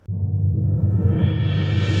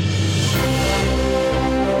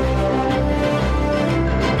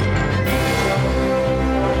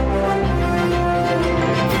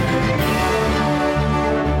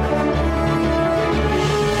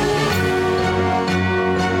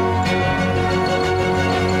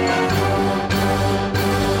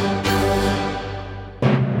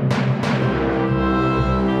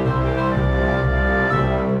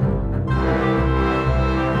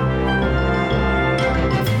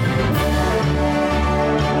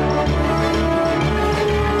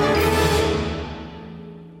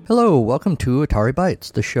Hello, welcome to Atari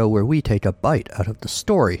Bytes, the show where we take a bite out of the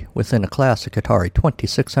story within a classic Atari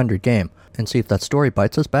 2600 game and see if that story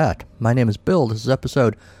bites us back. My name is Bill, this is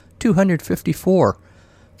episode 254.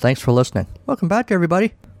 Thanks for listening. Welcome back,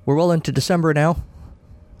 everybody. We're well into December now.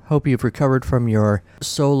 Hope you've recovered from your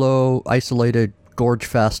solo, isolated Gorge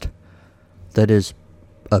Fest that is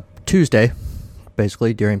a Tuesday,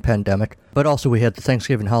 basically, during pandemic. But also we had the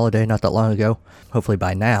Thanksgiving holiday not that long ago. Hopefully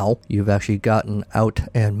by now you've actually gotten out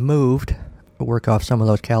and moved, work off some of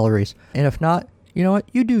those calories. And if not, you know what?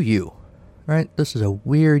 You do you, right? This is a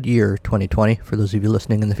weird year, 2020, for those of you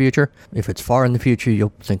listening in the future. If it's far in the future,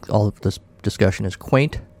 you'll think all of this discussion is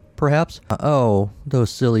quaint, perhaps. Oh,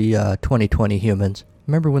 those silly 2020 humans.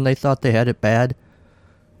 Remember when they thought they had it bad?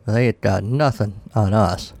 Well, they had got nothing on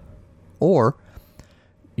us. Or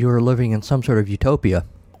you're living in some sort of utopia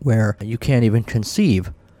where you can't even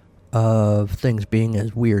conceive of things being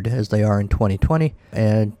as weird as they are in 2020.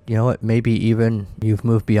 And you know what? Maybe even you've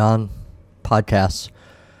moved beyond podcasts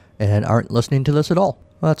and aren't listening to this at all.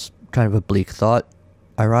 Well, that's kind of a bleak thought,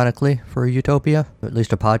 ironically, for a utopia, at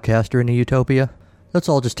least a podcaster in a utopia. Let's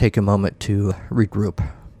all just take a moment to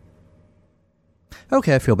regroup.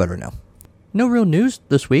 Okay, I feel better now. No real news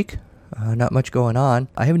this week. Not much going on.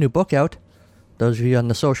 I have a new book out. Those of you on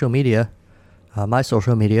the social media, my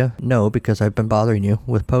social media, know because I've been bothering you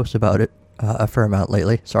with posts about it a fair amount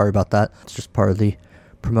lately. Sorry about that. It's just part of the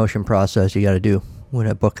promotion process you got to do when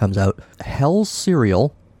a book comes out. Hell's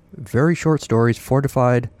Cereal, very short stories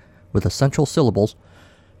fortified with essential syllables,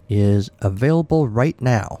 is available right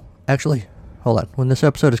now. Actually, hold on. When this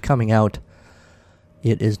episode is coming out,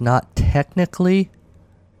 it is not technically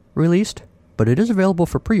released, but it is available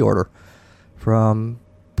for pre-order from,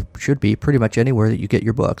 should be, pretty much anywhere that you get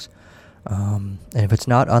your books. And if it's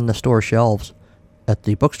not on the store shelves at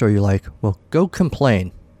the bookstore you like, well, go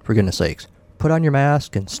complain, for goodness sakes. Put on your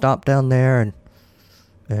mask and stomp down there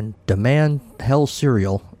and demand Hell's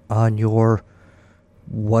Cereal on your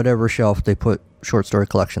whatever shelf they put short story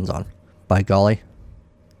collections on. By golly,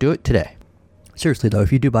 do it today. Seriously though,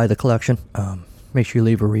 if you do buy the collection, make sure you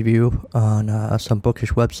leave a review on some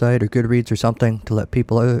bookish website or Goodreads or something to let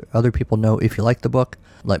other people know if you like the book.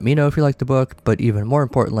 Let me know if you like the book, but even more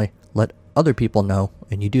importantly, let other people know,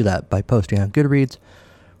 and you do that by posting on Goodreads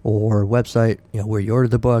or website, where you order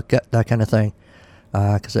the book, that kind of thing,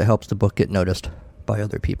 because it helps the book get noticed by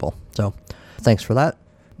other people. So, thanks for that.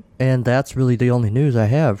 And that's really the only news I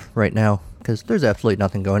have right now, because there's absolutely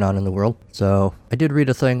nothing going on in the world. So, I did read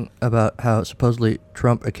a thing about how supposedly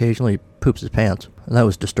Trump occasionally poops his pants, and that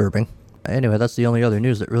was disturbing. Anyway, that's the only other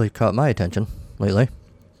news that really caught my attention lately.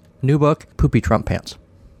 New book, Poopy Trump Pants.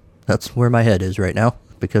 That's where my head is right now,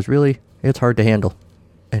 because really, it's hard to handle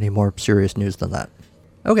any more serious news than that.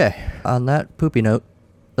 Okay, on that poopy note,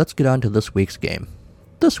 let's get on to this week's game.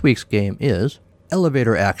 This week's game is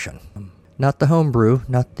Elevator Action. Not the homebrew,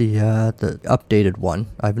 not the updated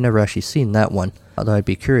one. I've never actually seen that one, although I'd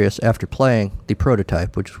be curious after playing the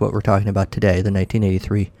prototype, which is what we're talking about today, the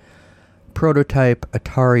 1983 prototype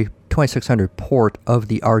Atari 2600 port of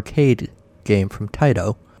the arcade game from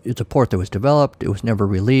Taito. It's a port that was developed, it was never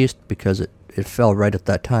released because it fell right at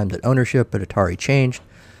that time that ownership at Atari changed,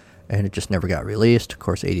 and it just never got released. Of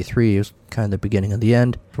course, 83 was kind of the beginning of the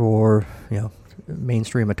end for,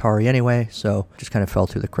 mainstream Atari anyway, so it just kind of fell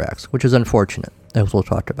through the cracks, which is unfortunate, as we'll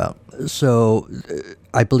talk about. So,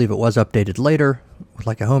 I believe it was updated later, with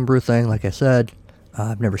like a homebrew thing, like I said.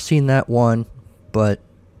 I've never seen that one, but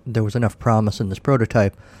there was enough promise in this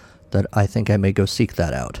prototype that I think I may go seek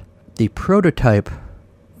that out. The prototype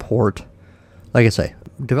port, like I say,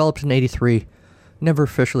 developed in 83, never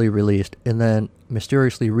officially released, and then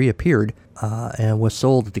mysteriously reappeared and was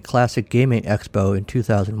sold at the Classic Gaming Expo in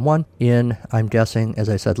 2001 in, I'm guessing, as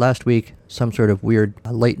I said last week, some sort of weird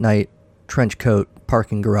late-night trench coat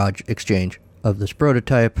parking garage exchange of this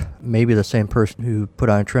prototype. Maybe the same person who put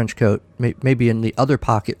on a trench coat, maybe in the other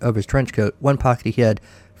pocket of his trench coat, one pocket he had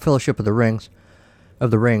Fellowship of the Ring,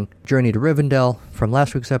 Journey to Rivendell from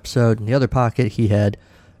last week's episode, in the other pocket he had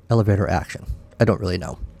Elevator Action. I don't really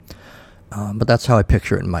know. But that's how I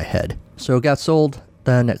picture it in my head. So it got sold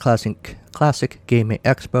then at Classic Gaming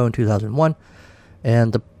Expo in 2001,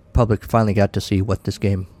 and the public finally got to see what this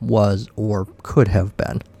game was or could have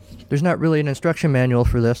been. There's not really an instruction manual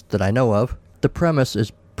for this that I know of. The premise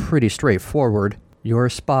is pretty straightforward. You're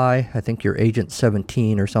a spy, I think you're Agent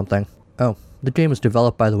 17 or something. Oh, the game was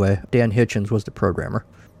developed, by the way. Dan Hitchens was the programmer.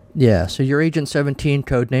 Yeah, so you're Agent 17,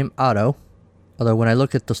 codename Otto. Although when I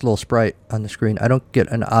look at this little sprite on the screen, I don't get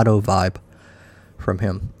an Otto vibe from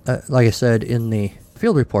him. Like I said in the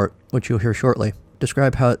field report, which you'll hear shortly,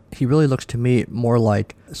 describe how he really looks to me more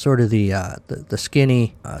like sort of the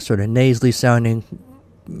skinny, sort of nasally sounding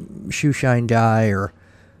shoe shine guy or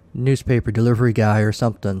newspaper delivery guy or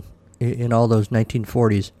something in all those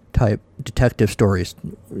 1940s type detective stories.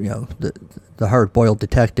 You know, the hard-boiled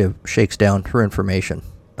detective shakes down for information.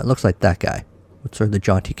 It looks like that guy with sort of the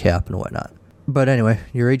jaunty cap and whatnot. But anyway,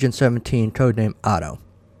 you're Agent 17, codename Otto.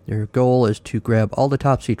 Your goal is to grab all the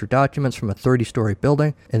top-secret documents from a 30-story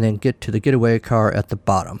building and then get to the getaway car at the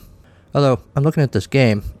bottom. Although, I'm looking at this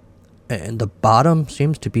game, and the bottom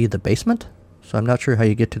seems to be the basement, so I'm not sure how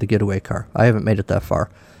you get to the getaway car. I haven't made it that far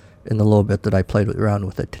in the little bit that I played around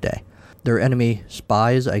with it today. There are enemy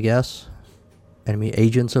spies, I guess, enemy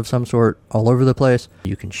agents of some sort all over the place.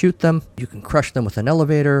 You can shoot them. You can crush them with an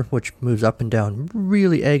elevator, which moves up and down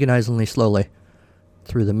really agonizingly slowly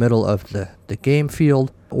through the middle of the game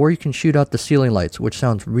field. Or you can shoot out the ceiling lights, which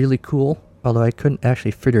sounds really cool, although I couldn't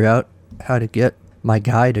actually figure out how to get my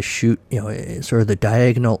guy to shoot, sort of the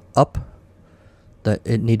diagonal up that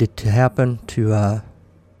it needed to happen to,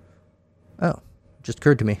 just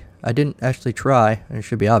occurred to me. I didn't actually try, and it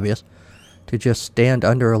should be obvious, to just stand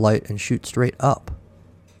under a light and shoot straight up.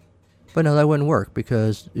 But no, that wouldn't work,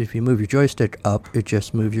 because if you move your joystick up, it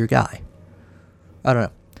just moves your guy. I don't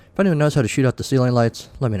know. If anyone knows how to shoot out the ceiling lights,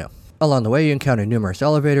 let me know. Along the way, you encounter numerous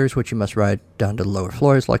elevators, which you must ride down to the lower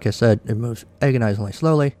floors. Like I said, it moves agonizingly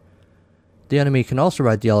slowly. The enemy can also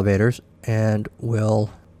ride the elevators and will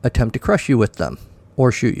attempt to crush you with them,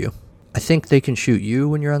 or shoot you. I think they can shoot you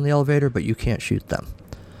when you're on the elevator, but you can't shoot them.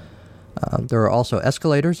 There are also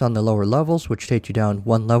escalators on the lower levels, which take you down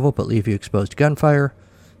one level but leave you exposed to gunfire.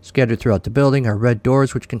 Scattered throughout the building are red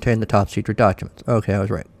doors which contain the top secret documents. Okay, I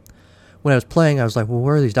was right. When I was playing, I was like, well,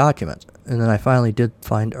 where are these documents? And then I finally did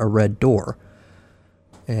find a red door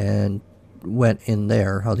and went in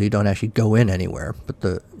there, although you don't actually go in anywhere,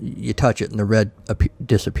 but you touch it and the red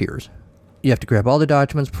disappears. You have to grab all the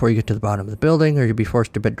documents before you get to the bottom of the building, or you'll be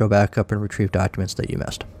forced to go back up and retrieve documents that you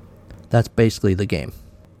missed. That's basically the game.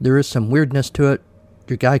 There is some weirdness to it.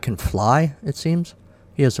 Your guy can fly, it seems.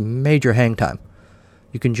 He has a major hang time.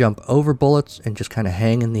 You can jump over bullets and just kind of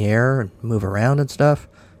hang in the air and move around and stuff.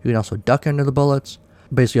 You can also duck under the bullets.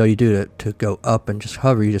 Basically, all you do to go up and just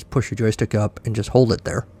hover, you just push your joystick up and just hold it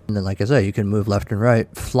there. And then, like I say, you can move left and right,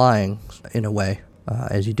 flying in a way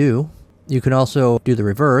as you do. You can also do the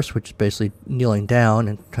reverse, which is basically kneeling down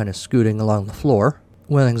and kind of scooting along the floor.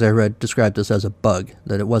 One of the things I read described this as a bug,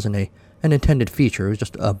 that it wasn't an intended feature, it was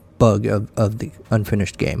just a bug of the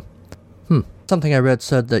unfinished game. Something I read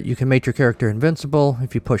said that you can make your character invincible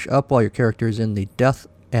if you push up while your character is in the death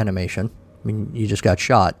animation. I mean, you just got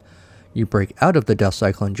shot. You break out of the death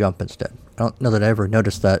cycle and jump instead. I don't know that I ever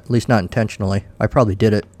noticed that, at least not intentionally. I probably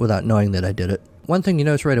did it without knowing that I did it. One thing you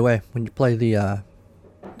notice right away when you play the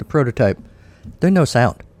prototype, there's no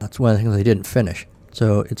sound. That's one of the things they didn't finish.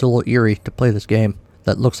 So it's a little eerie to play this game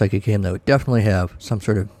that looks like a game that would definitely have some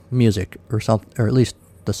sort of music or something, or at least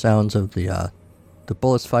the sounds of the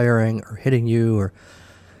bullets firing or hitting you, or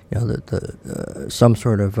some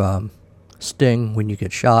sort of sting when you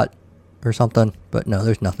get shot or something. But no,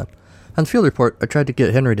 there's nothing. On the field report, I tried to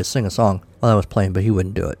get Henry to sing a song while I was playing, but he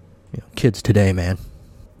wouldn't do it. Kids today, man.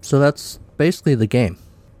 So that's basically the game.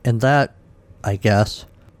 And that, I guess,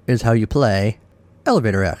 is how you play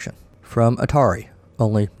Elevator Action from Atari.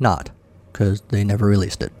 Only not, because they never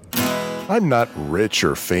released it. I'm not rich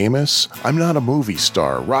or famous. I'm not a movie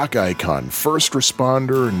star, rock icon, first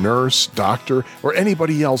responder, nurse, doctor, or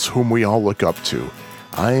anybody else whom we all look up to.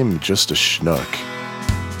 I'm just a schnook.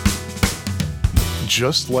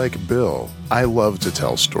 Just like Bill, I love to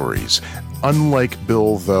tell stories. Unlike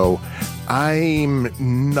Bill, though, I'm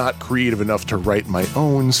not creative enough to write my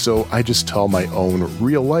own, so I just tell my own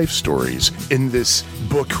real-life stories in this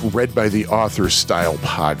book read by the author style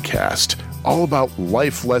podcast, all about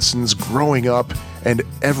life lessons growing up, and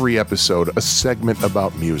every episode a segment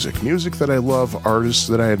about music. Music that I love, artists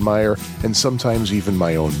that I admire, and sometimes even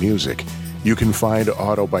my own music. You can find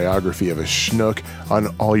Autobiography of a Schnook on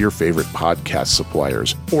all your favorite podcast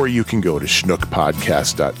suppliers, or you can go to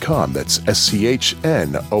schnookpodcast.com. That's SCHNOOK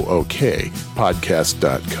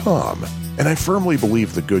podcast.com. And I firmly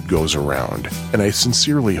believe the good goes around, and I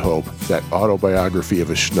sincerely hope that Autobiography of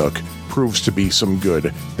a Schnook proves to be some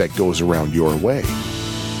good that goes around your way.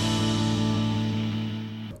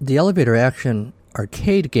 The Elevator Action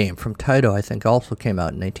arcade game from Taito, I think, also came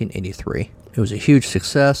out in 1983. It was a huge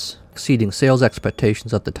success, exceeding sales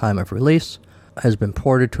expectations at the time of release, has been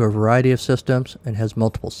ported to a variety of systems, and has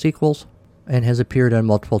multiple sequels, and has appeared on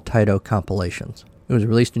multiple Taito compilations. It was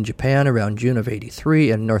released in Japan around June of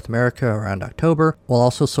 '83 and in North America around October, while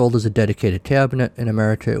also sold as a dedicated cabinet. In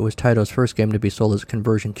America, it was Taito's first game to be sold as a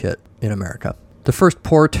conversion kit in America. The first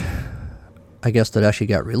port, I guess, that actually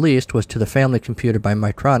got released was to the family computer by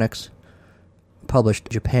Micronix, published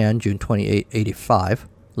in Japan June 28, '85.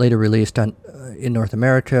 Later released in North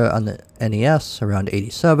America on the NES around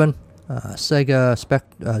 '87. Sega,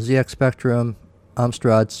 ZX Spectrum,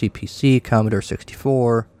 Amstrad, CPC, Commodore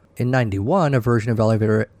 64. In '91, a version of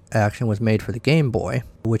Elevator Action was made for the Game Boy,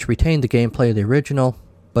 which retained the gameplay of the original,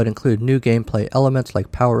 but included new gameplay elements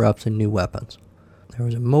like power-ups and new weapons. There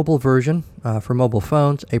was a mobile version for mobile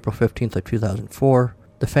phones, April 15th of 2004.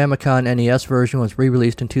 The Famicom NES version was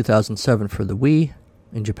re-released in 2007 for the Wii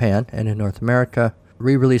in Japan and in North America.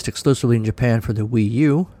 Re-released exclusively in Japan for the Wii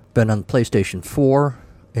U, been on PlayStation 4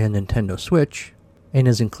 and Nintendo Switch, and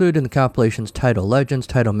is included in the compilations Taito Legends,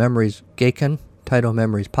 Taito Memories Geiken, Taito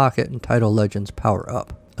Memories Pocket, and Taito Legends Power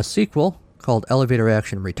Up. A sequel, called Elevator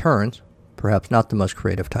Action Returns, perhaps not the most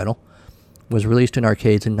creative title, was released in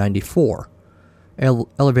arcades in '94.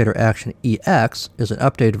 Elevator Action EX is an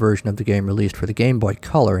updated version of the game released for the Game Boy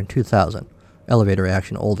Color in 2000. Elevator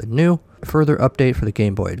Action Old and New, a further update for the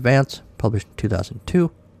Game Boy Advance, published in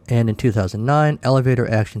 2002. And in 2009, Elevator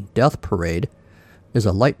Action Death Parade is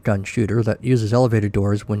a light gun shooter that uses elevator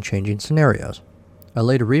doors when changing scenarios. A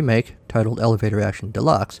later remake, titled Elevator Action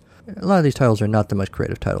Deluxe, a lot of these titles are not the most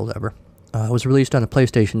creative titles ever, was released on the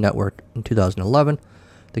PlayStation Network in 2011.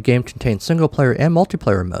 The game contains single-player and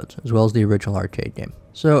multiplayer modes, as well as the original arcade game.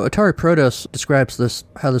 So Atari Protos describes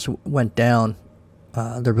how this went down.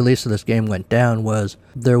 The release of this game went down was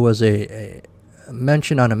there was a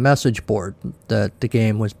mention on a message board that the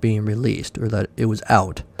game was being released, or that it was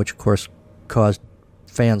out, which of course caused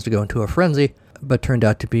fans to go into a frenzy, but turned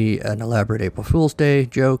out to be an elaborate April Fool's Day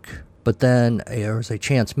joke. But then there was a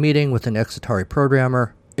chance meeting with an ex-Atari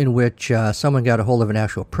programmer in which someone got a hold of an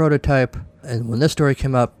actual prototype, and when this story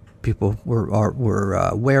came up, people were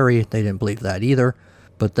wary. They didn't believe that either.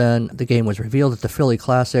 But then the game was revealed at the Philly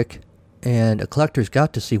Classic, and collectors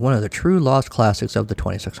got to see one of the true lost classics of the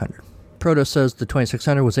 2600. Proto says the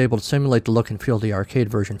 2600 was able to simulate the look and feel of the arcade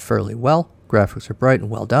version fairly well. Graphics are bright and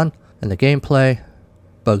well done, and the gameplay,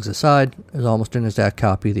 bugs aside, is almost an exact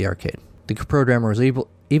copy of the arcade. The programmer was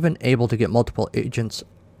even able to get multiple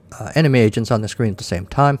enemy agents on the screen at the same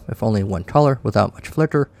time, if only in one color, without much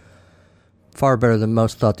flicker. Far better than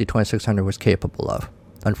most thought the 2600 was capable of.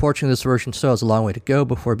 Unfortunately, this version still has a long way to go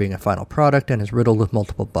before being a final product and is riddled with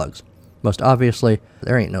multiple bugs. Most obviously,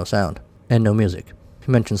 there ain't no sound, and no music.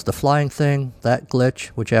 He mentions the flying thing, that glitch,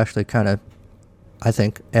 which actually kind of, I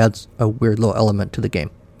think, adds a weird little element to the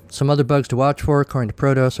game. Some other bugs to watch for, according to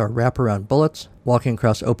Protos, are wraparound bullets, walking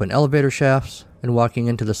across open elevator shafts, and walking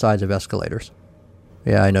into the sides of escalators.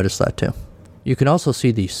 Yeah, I noticed that too. You can also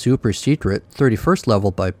see the super secret 31st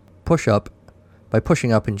level by pushing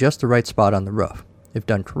up in just the right spot on the roof. If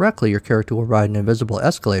done correctly, your character will ride an invisible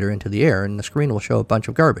escalator into the air, and the screen will show a bunch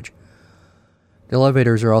of garbage. The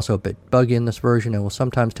elevators are also a bit buggy in this version and will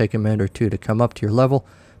sometimes take a minute or two to come up to your level.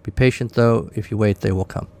 Be patient though, if you wait they will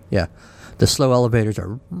come. Yeah, the slow elevators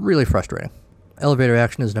are really frustrating. Elevator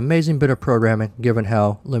Action is an amazing bit of programming given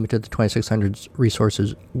how limited the 2600's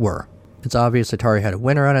resources were. It's obvious Atari had a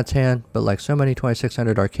winner on its hand, but like so many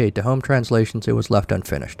 2600 arcade to home translations, it was left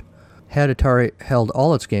unfinished. Had Atari held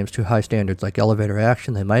all its games to high standards like Elevator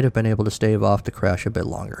Action, they might have been able to stave off the crash a bit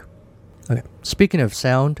longer. Okay, speaking of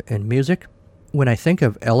sound and music, when I think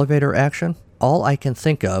of Elevator Action, all I can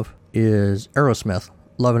think of is Aerosmith,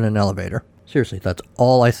 Love in an Elevator. Seriously, that's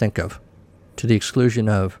all I think of. To the exclusion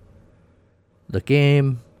of the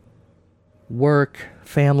game, work,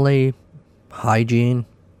 family, hygiene.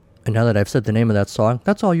 And now that I've said the name of that song,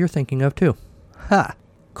 that's all you're thinking of too. Ha!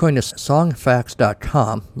 According to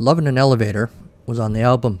songfacts.com, Love in an Elevator was on the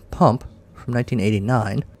album Pump from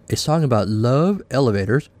 1989, a song about love,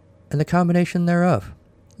 elevators, and the combination thereof.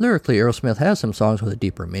 Lyrically, Aerosmith has some songs with a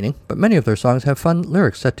deeper meaning, but many of their songs have fun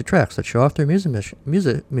lyrics set to tracks that show off their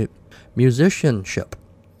musicianship.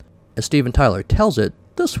 As Steven Tyler tells it,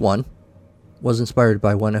 this one was inspired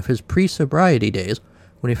by one of his pre-sobriety days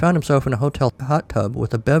when he found himself in a hotel hot tub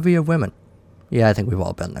with a bevy of women. Yeah, I think we've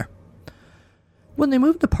all been there. When they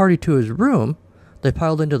moved the party to his room, they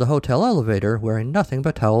piled into the hotel elevator wearing nothing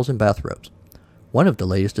but towels and bathrobes. One of the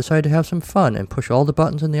ladies decided to have some fun and push all the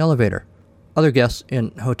buttons in the elevator. Other guests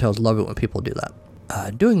in hotels love it when people do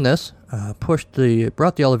that. Doing this brought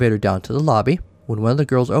the elevator down to the lobby. When one of the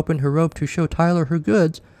girls opened her robe to show Tyler her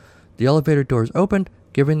goods, the elevator doors opened,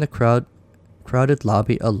 giving the crowded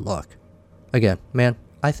lobby a look. Again, man,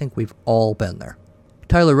 I think we've all been there.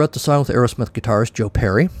 Tyler wrote the song with Aerosmith guitarist Joe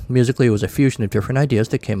Perry. Musically, it was a fusion of different ideas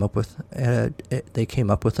they came up with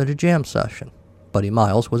at a jam session. Buddy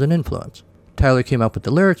Miles was an influence. Tyler came up with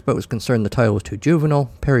the lyrics, but was concerned the title was too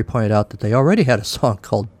juvenile. Perry pointed out that they already had a song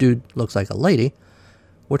called Dude Looks Like a Lady,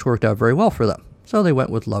 which worked out very well for them, so they went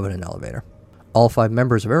with Love in an Elevator. All 5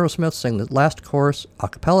 members of Aerosmith sing the last chorus a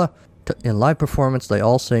cappella. In live performance, they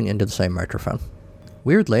all sing into the same microphone.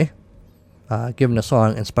 Weirdly, given a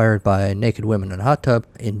song inspired by naked women in a hot tub,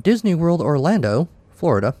 in Disney World Orlando,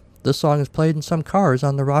 Florida, this song is played in some cars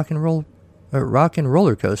on the Rock and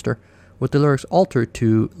Roller Coaster, with the lyrics altered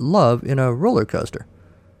to Love in a Roller Coaster.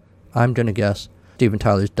 I'm going to guess Steven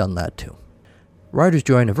Tyler's done that too. Riders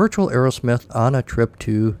join a virtual Aerosmith on a trip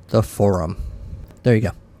to the Forum. There you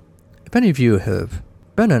go. If any of you have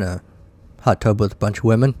been in a hot tub with a bunch of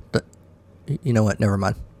women, you know what, never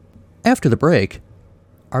mind. After the break,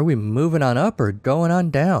 are we moving on up or going on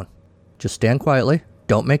down? Just stand quietly,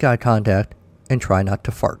 don't make eye contact, and try not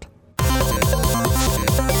to fart.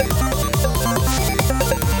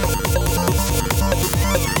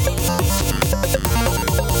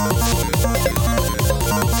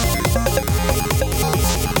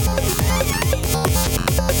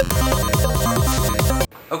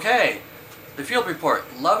 Okay, the field report,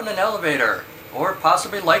 Love in an Elevator, or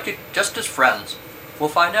possibly like it just as friends. We'll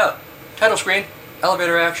find out. Title screen,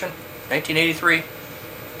 elevator action, 1983,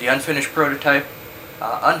 the unfinished prototype.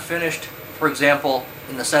 Unfinished, for example,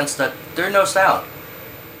 in the sense that there's no sound.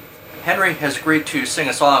 Henry has agreed to sing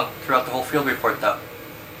a song throughout the whole field report, though.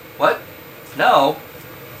 What? No?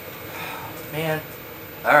 Man.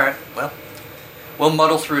 Alright, well, we'll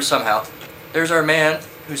muddle through somehow. There's our man,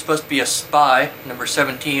 who's supposed to be a spy, number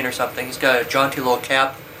 17 or something. He's got a jaunty little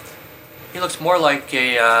cap. He looks more like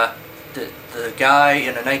the guy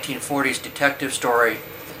in a 1940s detective story,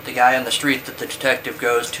 the guy on the street that the detective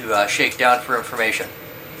goes to shake down for information.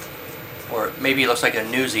 Or maybe he looks like a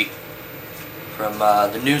newsie from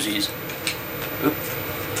the Newsies. Oop.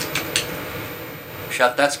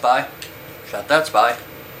 Shot that spy. Shot that spy.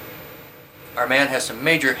 Our man has some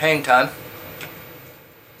major hang time.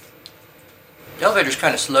 The elevator's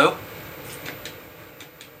kind of slow.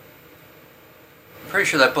 I'm pretty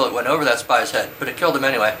sure that bullet went over that spy's head, but it killed him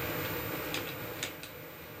anyway.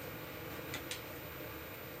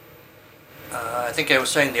 I think I was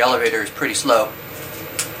saying the elevator is pretty slow,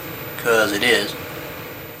 because it is.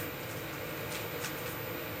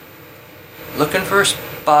 Looking for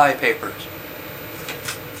spy papers.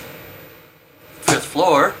 5th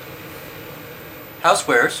floor.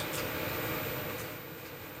 Housewares.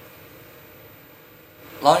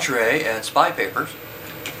 Lingerie and spy papers.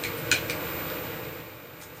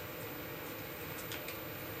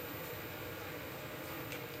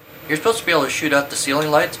 You're supposed to be able to shoot out the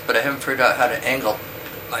ceiling lights, but I haven't figured out how to angle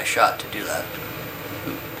my shot to do that.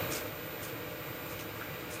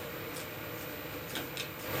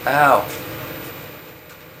 Ow.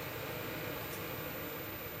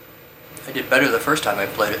 I did better the first time I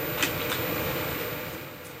played it.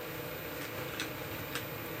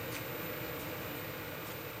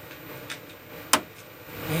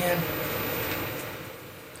 Man.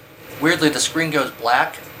 Weirdly, the screen goes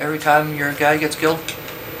black every time your guy gets killed.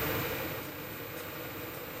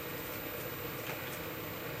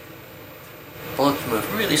 Bullets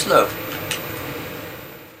move really slow.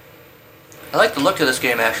 I like the look of this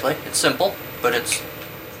game, actually. It's simple, but it's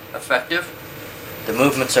effective. The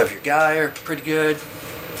movements of your guy are pretty good.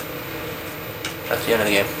 That's the end of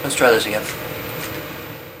the game. Let's try this again.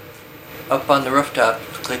 Up on the rooftop,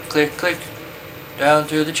 click, click, click. Down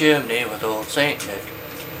through the chimney with old Saint Nick.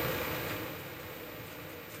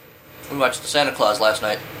 We watched the Santa Claus last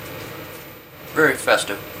night. Very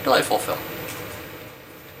festive, delightful film.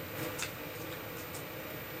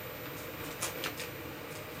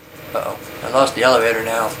 Uh-oh, I lost the elevator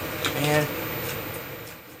now. Man.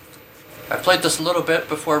 I played this a little bit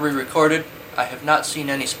before we recorded. I have not seen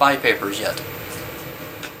any spy papers yet.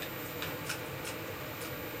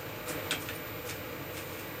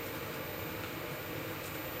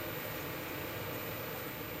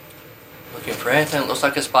 Looking for anything that looks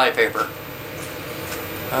like a spy paper.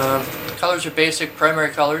 The colors are basic,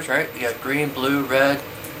 primary colors, right? You got green, blue, red.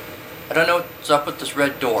 I don't know what's up with this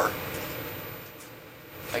red door.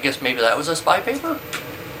 I guess maybe that was a spy paper?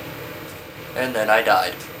 And then I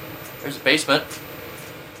died. There's a basement.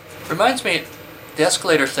 Reminds me, the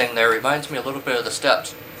escalator thing there reminds me a little bit of the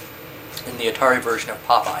steps in the Atari version of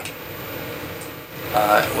Popeye.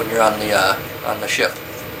 When you're on the ship.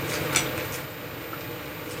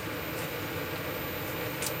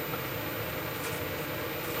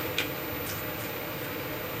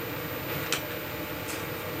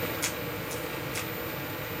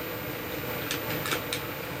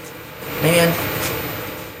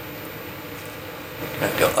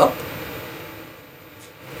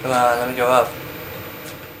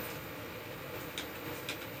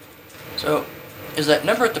 So, is that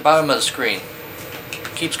number at the bottom of the screen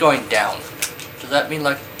keeps going down? Does that mean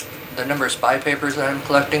like the number of spy papers that I'm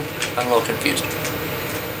collecting? I'm a little confused.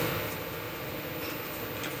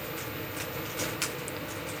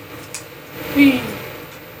 Whee!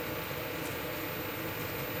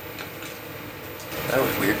 That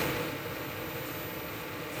was weird.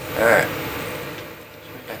 Alright.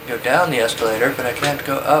 So I can go down the escalator, but I can't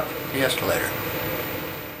go up the escalator.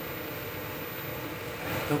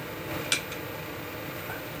 Nope.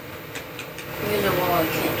 You're in the wall, I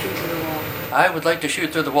can't shoot through the wall. I would like to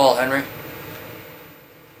shoot through the wall, Henry.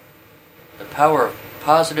 The power of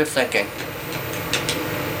positive thinking.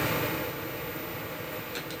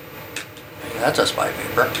 Maybe that's a spy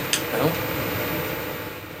paper. No?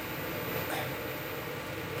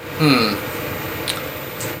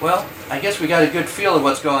 Well, I guess we got a good feel of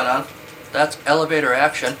what's going on. That's elevator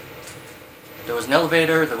action. There was an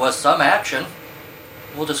elevator, there was some action.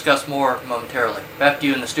 We'll discuss more momentarily. Back to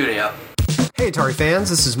you in the studio. Hey Atari fans,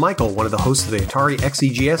 this is Michael, one of the hosts of the Atari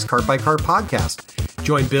XEGS Cart by Cart podcast.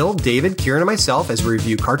 Join Bill, David, Kieran, and myself as we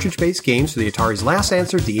review cartridge-based games for the Atari's last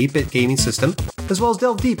answer to the 8-bit gaming system, as well as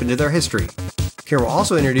delve deep into their history. Kieran will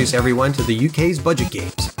also introduce everyone to the UK's budget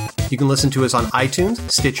games. You can listen to us on iTunes,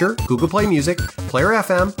 Stitcher, Google Play Music, Player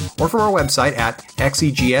FM, or from our website at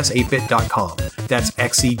xegs8bit.com. That's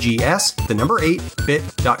xegs, the number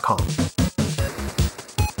 8bit.com.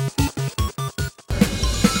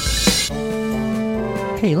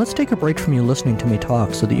 Hey, let's take a break from you listening to me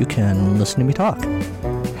talk so that you can listen to me talk.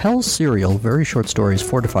 Hell's Cereal, Very Short Stories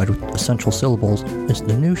Fortified with Essential Syllables, is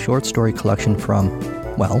the new short story collection from,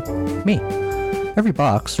 well, me. Every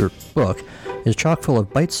box, or book, is chock full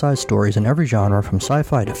of bite-sized stories in every genre, from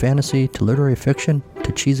sci-fi to fantasy to literary fiction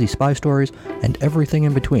to cheesy spy stories and everything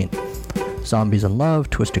in between. Zombies in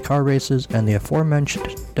love, twisted car races, and the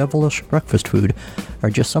aforementioned devilish breakfast food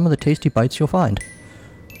are just some of the tasty bites you'll find.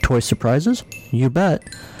 Toy surprises? You bet.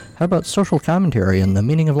 How about social commentary and the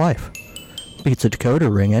meaning of life? Beats a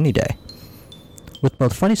decoder ring any day. With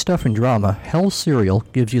both funny stuff and drama, Hell's Cereal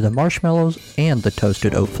gives you the marshmallows and the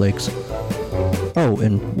toasted oat flakes. Oh,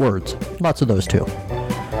 and words. Lots of those too.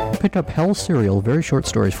 Pick up Hell's Cereal, Very Short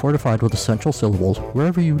Stories Fortified with Essential Syllables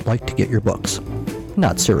wherever you like to get your books.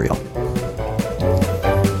 Not cereal.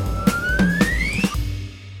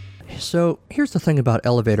 So, here's the thing about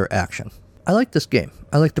elevator action. I like this game.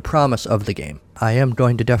 I like the promise of the game. I am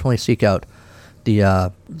going to definitely seek out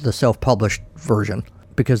the self-published version,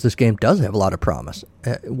 because this game does have a lot of promise.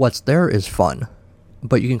 What's there is fun,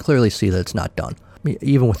 but you can clearly see that it's not done.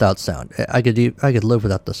 Even without sound. I could live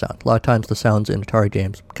without the sound. A lot of times the sounds in Atari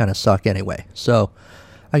games kind of suck anyway, so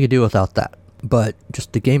I could do without that. But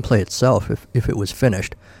just the gameplay itself, if it was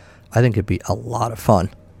finished, I think it'd be a lot of fun.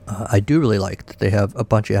 I do really like that they have a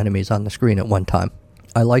bunch of enemies on the screen at one time.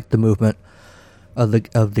 I like the movement of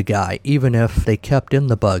the guy, even if they kept in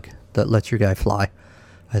the bug that lets your guy fly.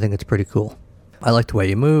 I think it's pretty cool. I like the way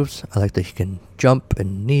he moves. I like that he can jump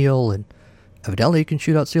and kneel, and evidently he can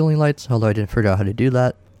shoot out ceiling lights, although I didn't figure out how to do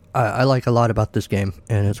that. I like a lot about this game,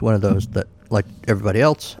 and it's one of those that, like everybody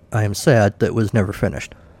else, I am sad that it was never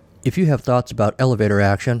finished. If you have thoughts about elevator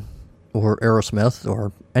action, or Aerosmith,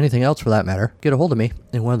 or anything else for that matter, get a hold of me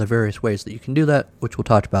in one of the various ways that you can do that, which we'll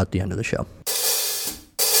talk about at the end of the show.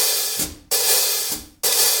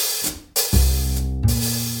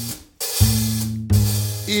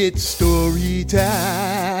 It's story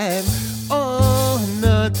time on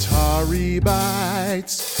Atari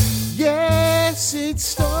Bytes. Yes, it's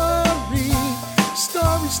story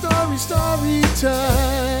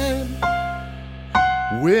time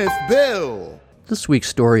with Bill. This week's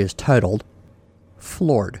story is titled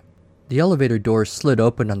Floored. The elevator doors slid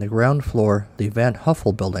open on the ground floor of the Van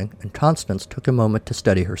Huffel building, and Constance took a moment to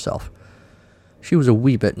steady herself. She was a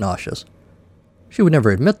wee bit nauseous. She would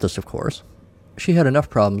never admit this, of course. She had enough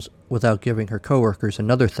problems without giving her coworkers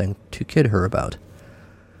another thing to kid her about.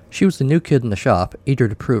 She was the new kid in the shop, eager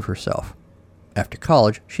to prove herself. After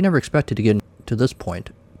college, she never expected to get to this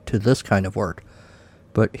point, to this kind of work.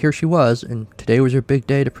 But here she was, and today was her big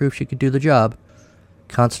day to prove she could do the job.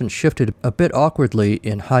 Constance shifted a bit awkwardly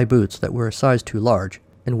in high boots that were a size too large,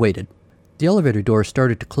 and waited. The elevator doors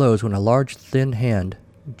started to close when a large, thin hand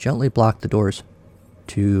gently blocked the doors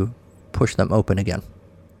to push them open again.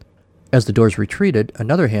 As the doors retreated,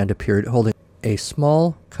 another hand appeared holding a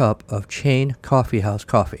small cup of Chain Coffee House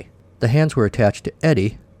coffee. The hands were attached to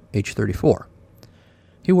Eddie, age 34.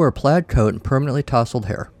 He wore a plaid coat and permanently tousled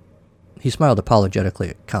hair. He smiled apologetically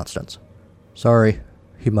at Constance. "Sorry,"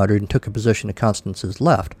 he muttered, and took a position to Constance's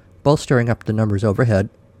left, both staring up at the numbers overhead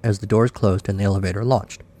as the doors closed and the elevator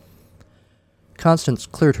launched. Constance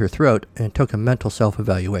cleared her throat and took a mental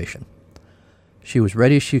self-evaluation. She was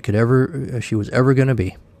ready she was ever going to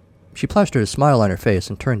be. She plastered a smile on her face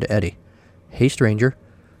and turned to Eddie. "Hey, stranger,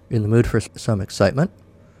 in the mood for some excitement?"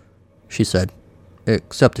 she said,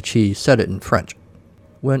 except that she said it in French.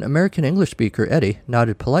 When American English speaker Eddie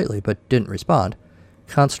nodded politely but didn't respond,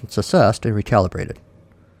 Constance assessed and recalibrated.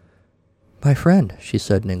 "My friend," she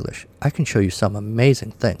said in English, "I can show you some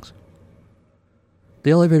amazing things."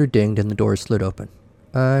 The elevator dinged and the doors slid open.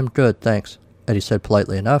 "I'm good, thanks," Eddie said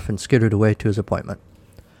politely enough and skittered away to his appointment.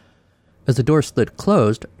 As the door slid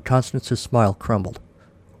closed, Constance's smile crumbled.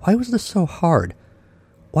 Why was this so hard?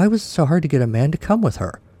 Why was it so hard to get a man to come with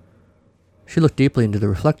her? She looked deeply into the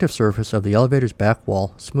reflective surface of the elevator's back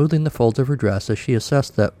wall, smoothing the folds of her dress as she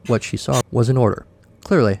assessed that what she saw was in order.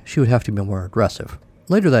 Clearly, she would have to be more aggressive.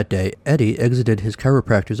 Later that day, Eddie exited his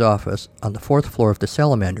chiropractor's office on the 4th floor of the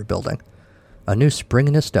Salamander building. A new spring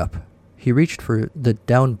in his step. He reached for the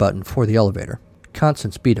down button for the elevator.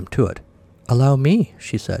 Constance beat him to it. "Allow me,"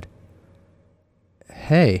 she said.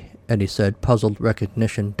 "Hey," Eddie said, puzzled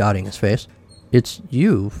recognition dotting his face. "It's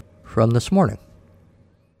you from this morning."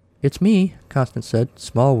 "It's me," Constance said.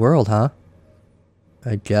 "Small world, huh?"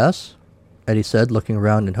 "I guess," Eddie said, looking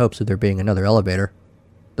around in hopes of there being another elevator.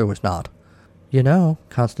 There was not. "You know,"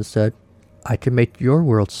 Constance said, "I can make your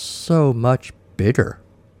world so much bigger."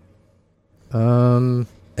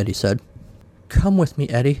 Eddie said. "Come with me,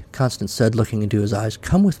 Eddie," Constance said, looking into his eyes.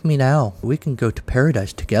 "Come with me now. We can go to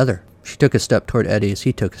paradise together." She took a step toward Eddie as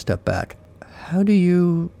he took a step back. How do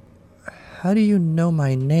you know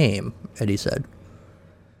my name?" Eddie said.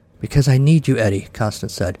 "Because I need you, Eddie,"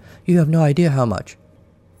 Constance said. "You have no idea how much."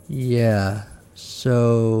 "Yeah,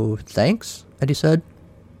 so thanks," Eddie said.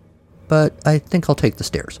 "But I think I'll take the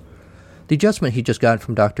stairs." The adjustment he'd just gotten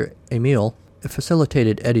from Dr. Emile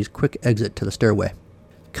facilitated Eddie's quick exit to the stairway.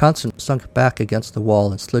 Constance sunk back against the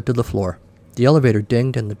wall and slid to the floor. The elevator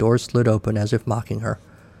dinged and the doors slid open as if mocking her.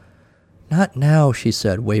 "Not now," she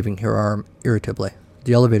said, waving her arm irritably.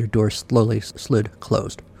 The elevator door slowly slid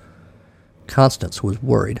closed. Constance was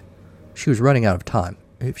worried. She was running out of time.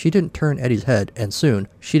 If she didn't turn Eddie's head, and soon,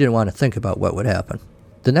 she didn't want to think about what would happen.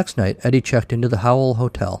 The next night, Eddie checked into the Howell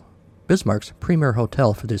Hotel, Bismarck's premier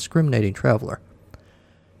hotel for the discriminating traveler.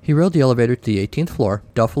 He rode the elevator to the 18th floor,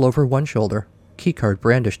 duffel over one shoulder, keycard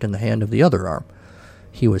brandished in the hand of the other arm.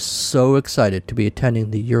 He was so excited to be attending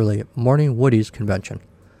the yearly Morning Woodies convention,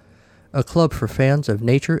 a club for fans of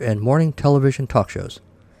nature and morning television talk shows.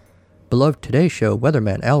 Beloved Today Show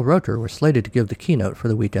weatherman Al Roker was slated to give the keynote for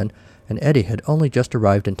the weekend, and Eddie had only just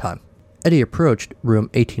arrived in time. Eddie approached room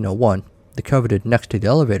 1801, the coveted next to the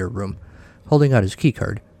elevator room, holding out his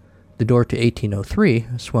keycard. The door to 1803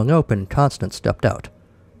 swung open and Constance stepped out.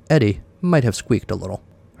 Eddie might have squeaked a little.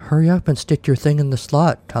 "Hurry up and stick your thing in the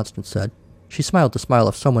slot," Constance said. She smiled the smile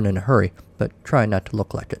of someone in a hurry, but trying not to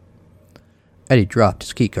look like it. Eddie dropped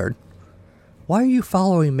his keycard. "Why are you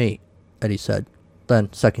following me?" Eddie said. Then,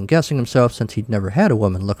 second-guessing himself since he'd never had a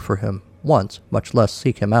woman look for him once, much less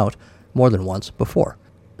seek him out more than once before.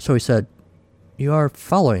 So he said, "You are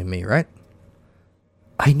following me, right?"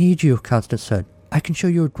 "I need you," Constance said. "I can show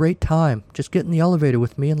you a great time. Just get in the elevator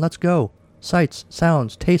with me and let's go. Sights,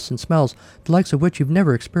 sounds, tastes, and smells, the likes of which you've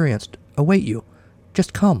never experienced, await you.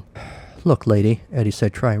 Just come." "Look, lady," Eddie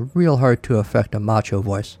said, trying real hard to affect a macho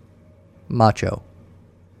voice. Macho.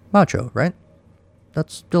 Macho, right?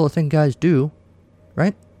 That's still a thing guys do,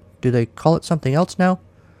 right? Do they call it something else now?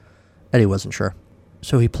 Eddie wasn't sure,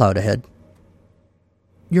 so he plowed ahead.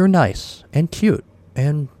 "You're nice, and cute,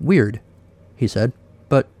 and weird," he said,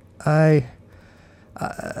 "but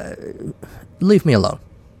leave me alone."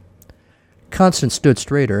 Constance stood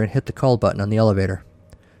straighter and hit the call button on the elevator.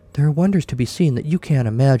 "There are wonders to be seen that you can't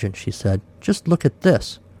imagine," she said. "Just look at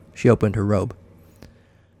this." She opened her robe.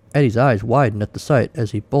 Eddie's eyes widened at the sight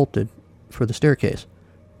as he bolted for the staircase.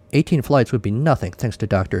 18 flights would be nothing thanks to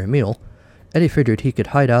Dr. Emile. Eddie figured he could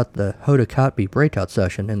hide out the Hoda Kotb breakout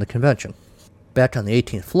session in the convention. Back on the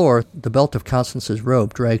 18th floor, the belt of Constance's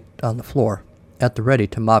robe dragged on the floor, at the ready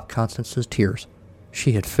to mop Constance's tears.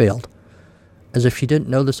 She had failed. As if she didn't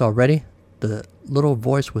know this already, the little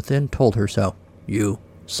voice within told her so. "You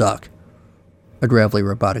suck," a gravelly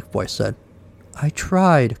robotic voice said. "I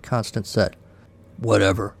tried," Constance said.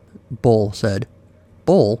 "Whatever," Bull said.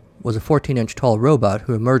 Bull was a 14-inch tall robot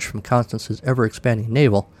who emerged from Constance's ever-expanding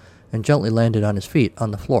navel and gently landed on his feet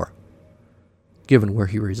on the floor. Given where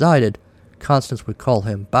he resided, Constance would call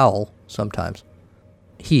him Bowel sometimes.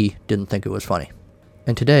 He didn't think it was funny.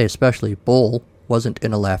 And today especially, Bull wasn't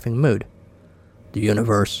in a laughing mood. "The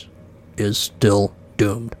universe is still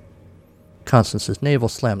doomed." Constance's navel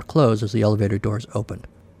slammed closed as the elevator doors opened.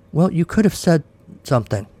 "Well, you could have said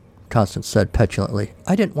something," Constance said petulantly.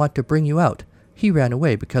 "I didn't want to bring you out. He ran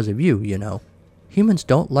away because of you, you know. Humans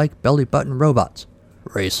don't like belly-button robots.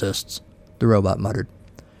 Racists, the robot muttered.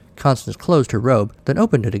 Constance closed her robe, then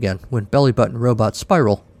opened it again when belly-button robot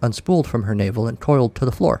Spiral unspooled from her navel and coiled to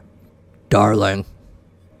the floor. Darling,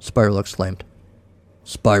 Spiral exclaimed.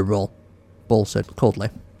 Spiral, Bull said coldly.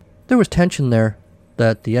 There was tension there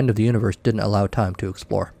that the end of the universe didn't allow time to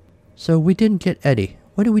explore. So we didn't get Eddie.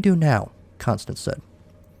 What do we do now? Constance said.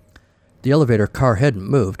 The elevator car hadn't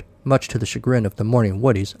moved, much to the chagrin of the morning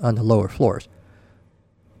woodies on the lower floors.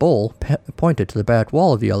 Bull pointed to the back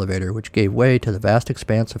wall of the elevator, which gave way to the vast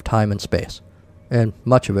expanse of time and space, and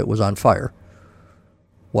much of it was on fire.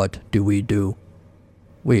 What do?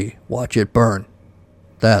 We watch it burn.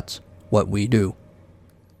 That's what we do.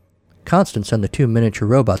 Constance and the two miniature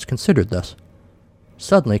robots considered this.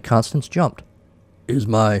 Suddenly, Constance jumped. Is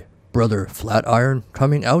my brother Flatiron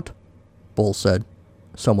coming out? Bull said,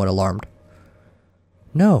 somewhat alarmed.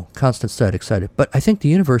 No, Constance said, excited, but I think the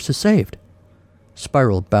universe is saved.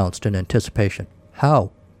 Spiral bounced in anticipation.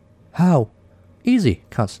 How? Easy,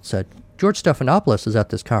 Constance said. George Stephanopoulos is at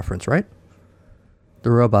this conference, right?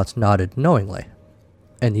 The robots nodded knowingly.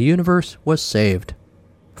 And the universe was saved.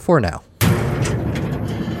 For now.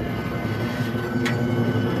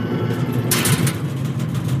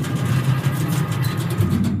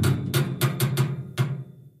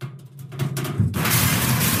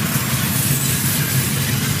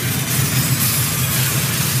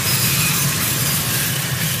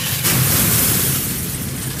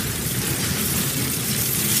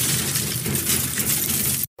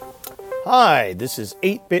 Hi, this is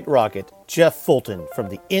 8-Bit Rocket, Jeff Fulton from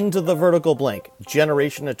the Into the Vertical Blank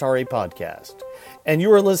Generation Atari podcast. And you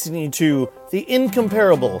are listening to the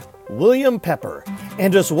incomparable William Pepper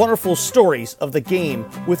and his wonderful stories of the game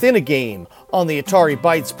within a game on the Atari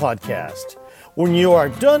Bytes podcast. When you are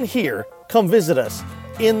done here, come visit us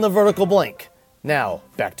in the Vertical Blank. Now,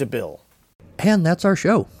 back to Bill. And that's our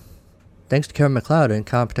show. Thanks to Kevin MacLeod and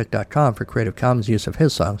Comptech.com for Creative Commons use of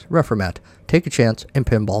his songs, Reformat, Take a Chance, and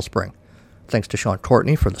Pinball Spring. Thanks to Sean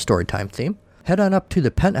Courtney for the Storytime theme. Head on up to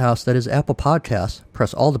the penthouse that is Apple Podcasts,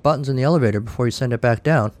 press all the buttons in the elevator before you send it back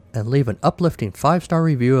down, and leave an uplifting 5-star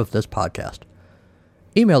review of this podcast.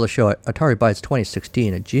 Email the show at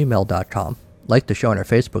AtariBytes2016@gmail.com, like the show on our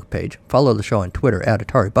Facebook page, follow the show on Twitter at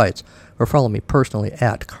AtariBytes, or follow me personally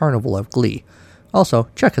at Carnival of Glee. Also,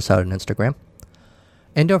 check us out on Instagram.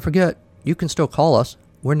 And don't forget, you can still call us.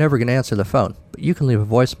 We're never going to answer the phone, but you can leave a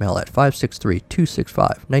voicemail at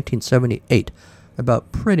 563-265-1978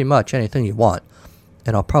 about pretty much anything you want,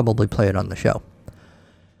 and I'll probably play it on the show.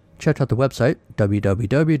 Check out the website,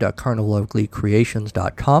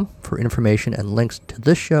 www.carnivalofgleecreations.com, for information and links to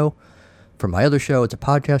this show. For my other show, It's a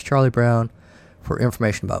Podcast, Charlie Brown, for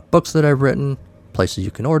information about books that I've written, places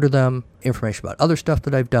you can order them, information about other stuff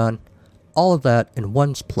that I've done, all of that in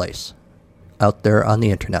one place out there on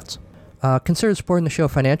the internets. Consider supporting the show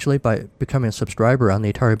financially by becoming a subscriber on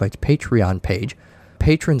the Atari Bytes Patreon page.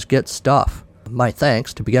 Patrons get stuff. My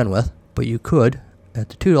thanks to begin with, but you could, at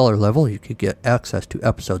the $2 level, you could get access to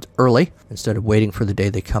episodes early instead of waiting for the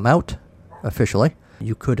day they come out officially.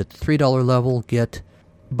 You could, at the $3 level, get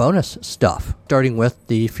bonus stuff, starting with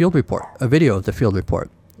the Field Report, a video of the Field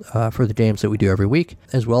Report for the games that we do every week,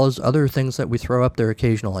 as well as other things that we throw up there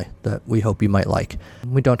occasionally that we hope you might like.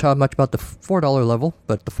 We don't talk much about the $4 level,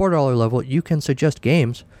 but the $4 level, you can suggest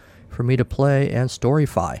games for me to play and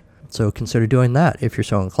storyfy. So consider doing that if you're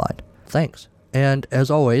so inclined. Thanks. And as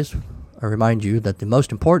always, I remind you that the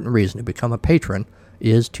most important reason to become a patron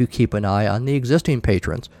is to keep an eye on the existing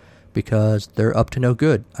patrons, because they're up to no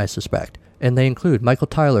good, I suspect. And they include Michael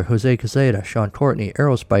Tyler, Jose Cazeta, Sean Courtney,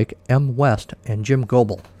 Aerospike, M. West, and Jim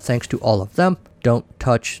Goebel. Thanks to all of them. Don't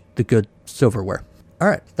touch the good silverware.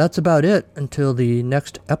 Alright, that's about it until the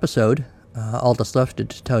next episode. All that's left is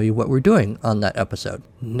to tell you what we're doing on that episode.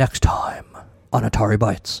 Next time on Atari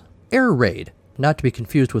Bytes. Air Raid. Not to be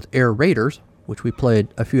confused with Air Raiders, which we played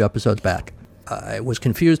a few episodes back. I was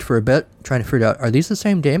confused for a bit, trying to figure out, are these the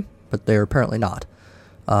same game? But they're apparently not.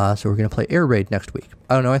 So we're going to play Air Raid next week.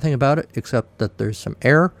 I don't know anything about it, except that there's some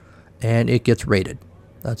air, and it gets raided.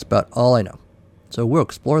 That's about all I know. So we'll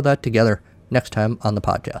explore that together next time on the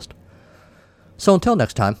podcast. So until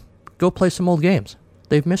next time, go play some old games.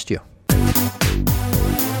 They've missed you.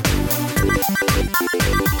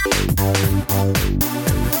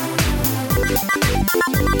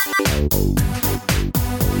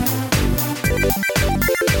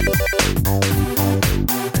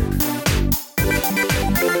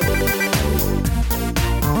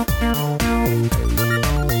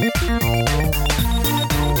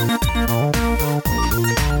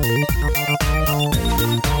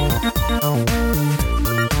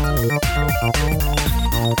 Oh,